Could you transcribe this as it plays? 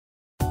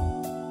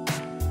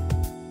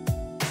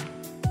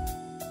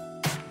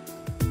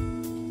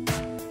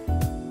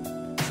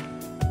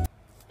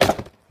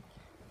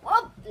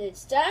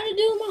It's time to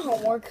do my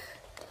homework.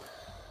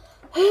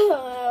 I have a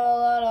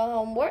lot of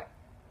homework.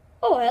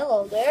 Oh,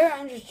 hello there.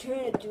 I'm just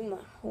trying to do my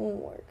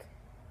homework.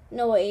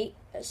 No, wait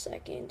a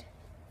second.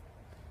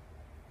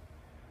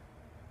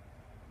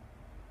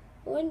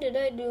 When did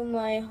I do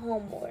my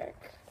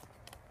homework?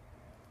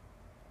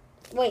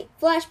 Wait,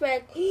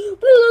 flashback.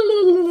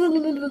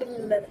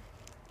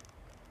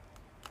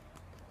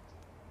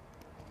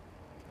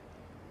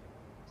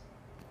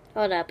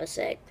 Hold up a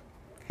sec.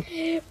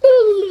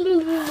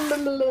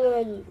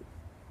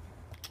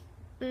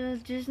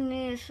 Just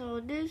need to show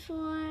this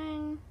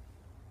one.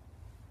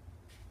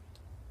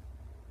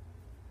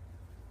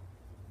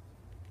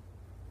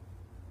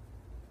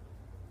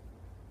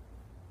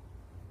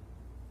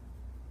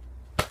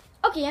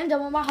 Okay, I'm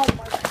done with my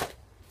homework.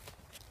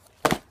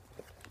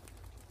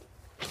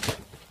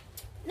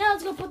 Now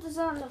let's go put this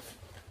on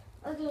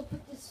let's go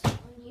put this on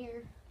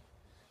here.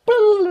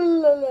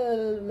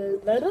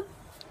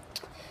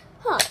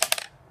 Huh.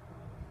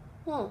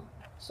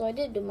 So I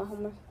did do my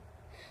homework.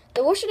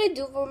 Then what should I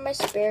do for my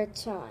spare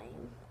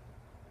time?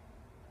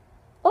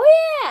 Oh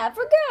yeah, I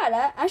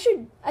forgot. I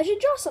should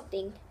draw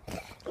something.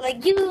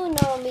 Like, you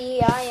know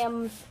me, I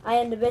am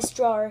the best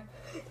drawer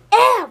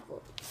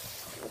ever.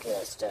 Okay,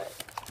 let's start.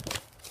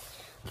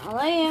 All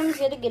I am is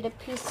gonna get a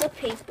piece of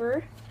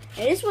paper.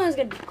 And this one is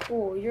gonna be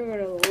cool. You're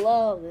gonna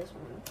love this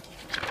one.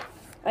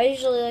 I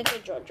usually like to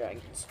draw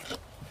dragons. Come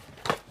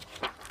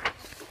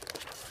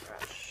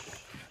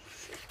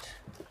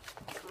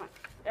on.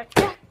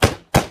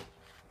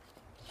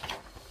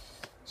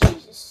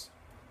 Jesus.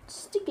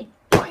 Stick it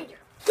brighter.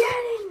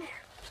 Get in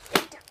there.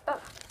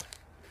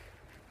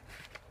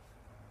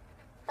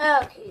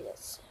 Okay,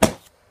 that's it.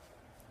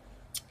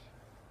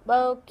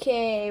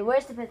 Okay,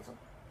 where's the pencil?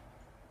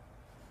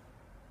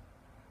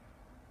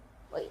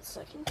 Wait a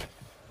second.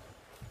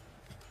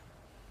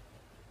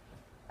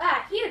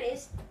 Ah, here it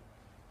is.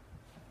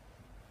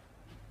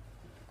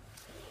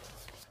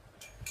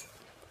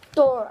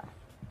 Dora,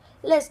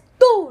 let's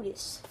do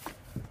this.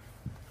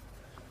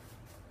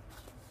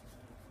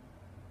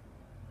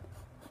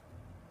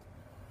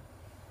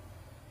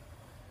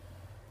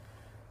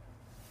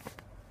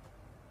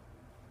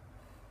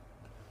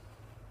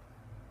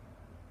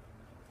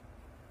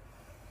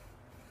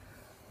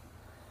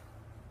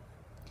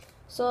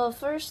 So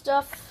first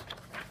off,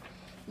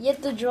 you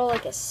have to draw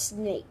like a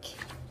snake.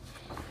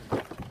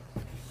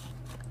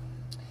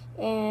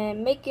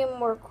 And make it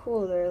more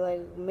cooler,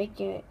 like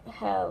making it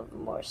have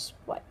more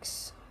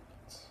spikes.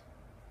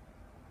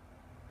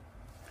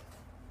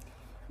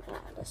 Nah,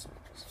 that's not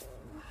this one.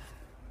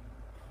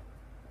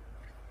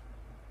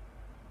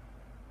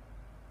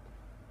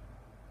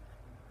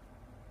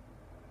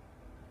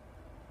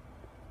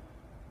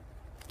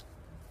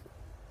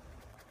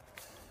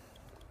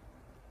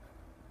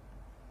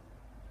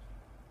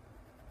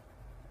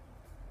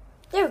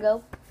 There we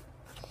go.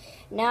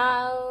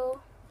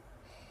 Now,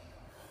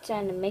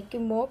 time to make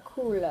it more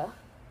cooler.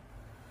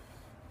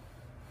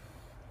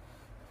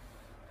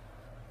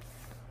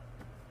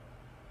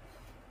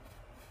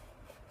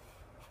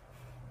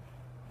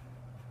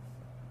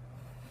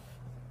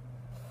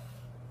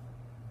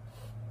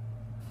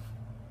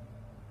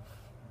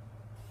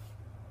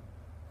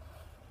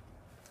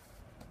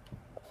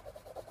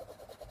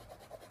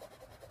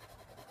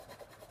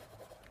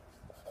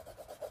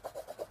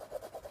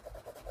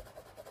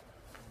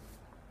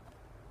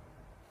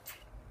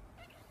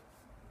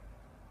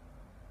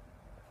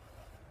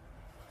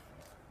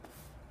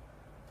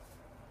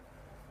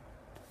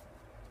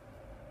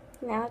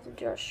 Now I have to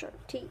draw sharp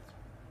teeth.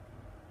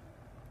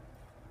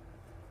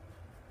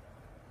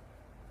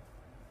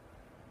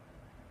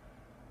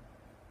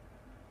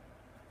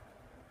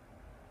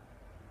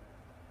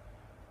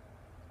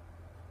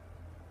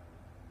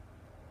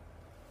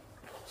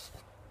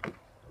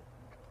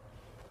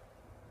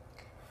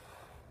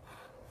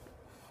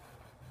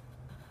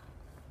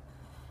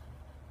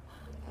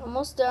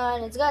 Almost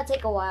done. It's gonna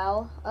take a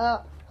while.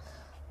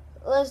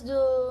 Let's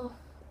do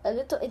a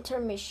little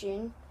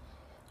intermission.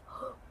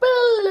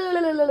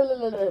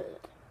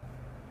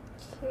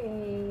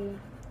 Okay.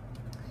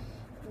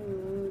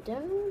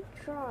 Done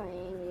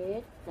trying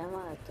it. Now I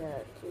have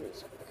to do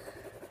this.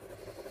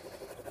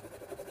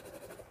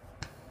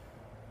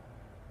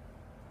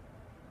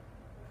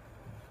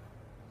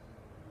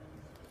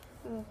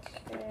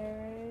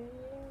 Okay.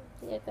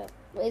 Yeah,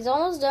 it's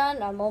almost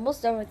done. I'm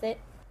almost done with it.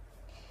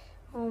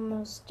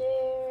 Almost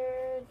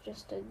there.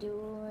 Just to do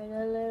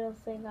a little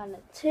thing on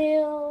the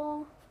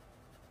tail.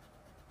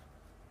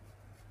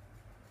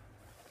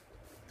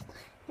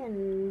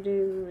 And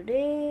do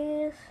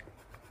this.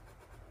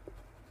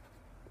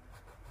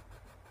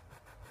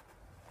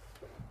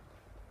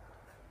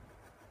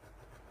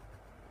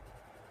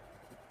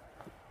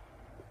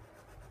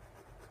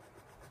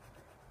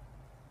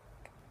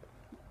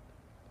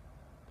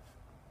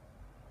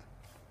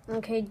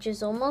 Okay,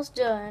 just almost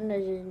done. I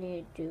just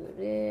need to do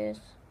this.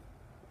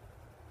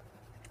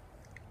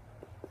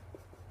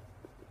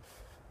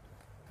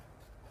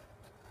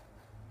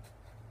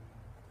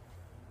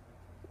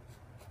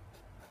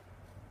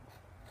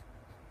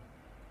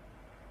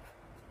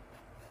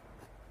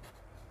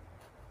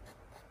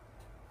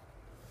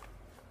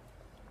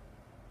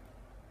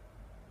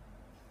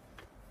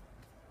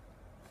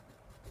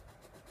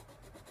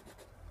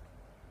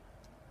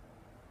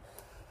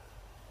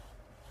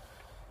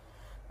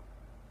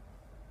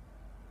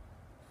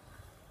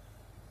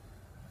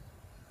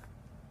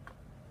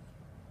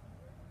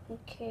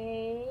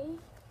 Okay.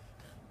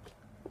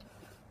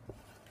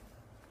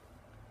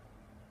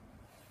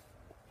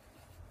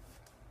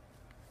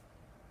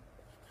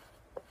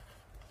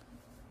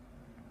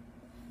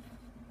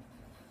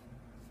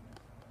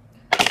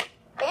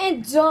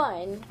 And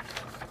done.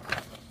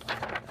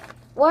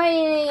 What do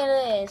you think of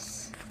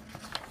this?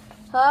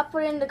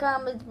 Put it in the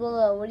comments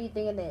below. What do you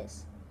think of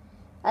this?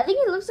 I think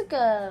it looks like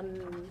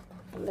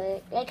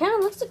it kind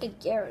of looks like a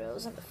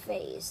Gyarados on the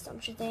face,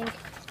 don't you think?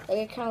 Like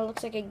it kind of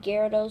looks like a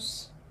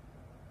Gyarados.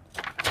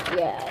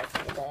 Yeah, I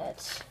think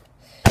that.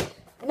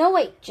 No,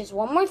 wait, just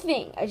one more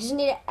thing. I just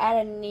need to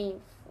add a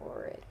name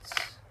for it.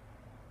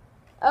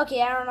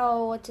 Okay, I don't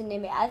know what to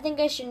name it. I think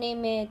I should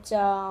name it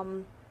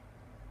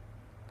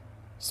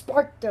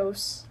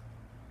Sparkdos,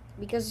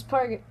 because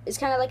it's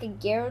kind of like a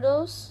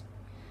Gyarados,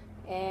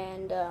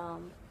 and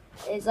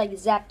it's like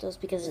Zapdos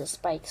because of the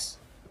spikes.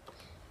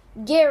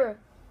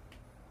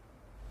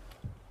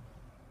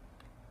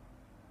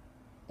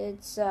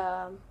 It's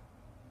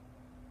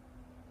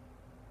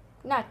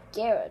not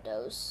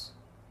Gyarados.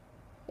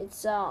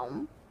 It's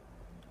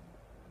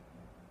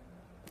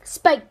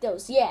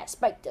Spikedos. Yeah,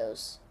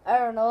 Spikedos. I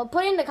don't know.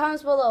 Put it in the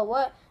comments below.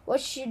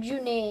 What should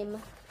you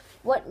name?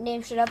 What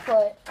name should I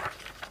put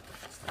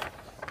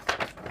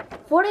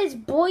for this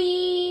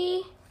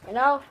boy? And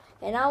I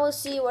will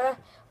see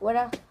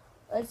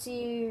let's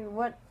see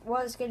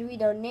what's gonna be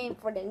the name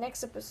for the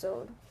next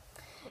episode.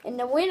 And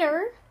the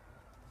winner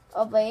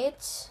of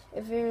it,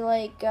 if you're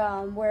like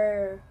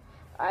where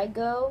I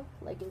go,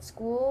 like in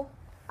school,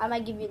 I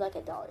might give you like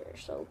 $1 or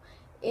so.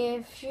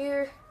 If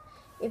you're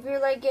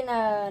like in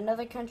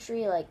another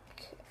country like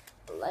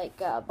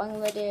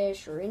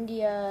Bangladesh or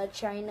India,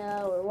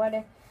 China, or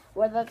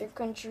what other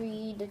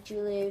country that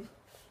you live,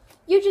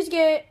 you just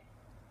get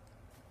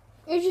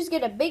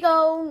a big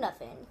old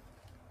nothing.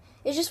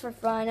 It's just for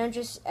fun. I'm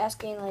just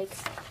asking, like,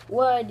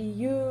 what do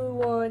you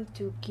want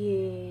to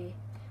get?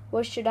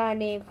 What should I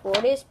name for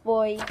this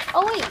boy?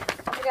 Oh wait,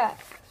 I forgot.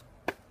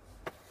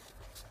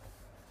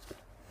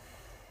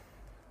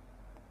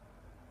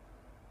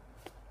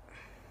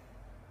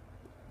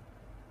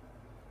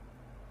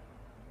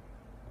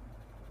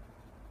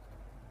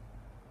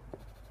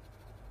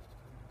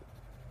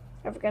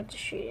 I forgot to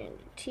shoot in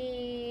the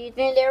teeth.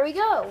 And there we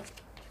go.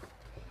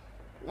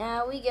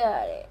 Now we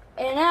got it.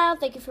 And now,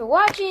 thank you for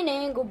watching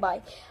and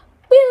goodbye.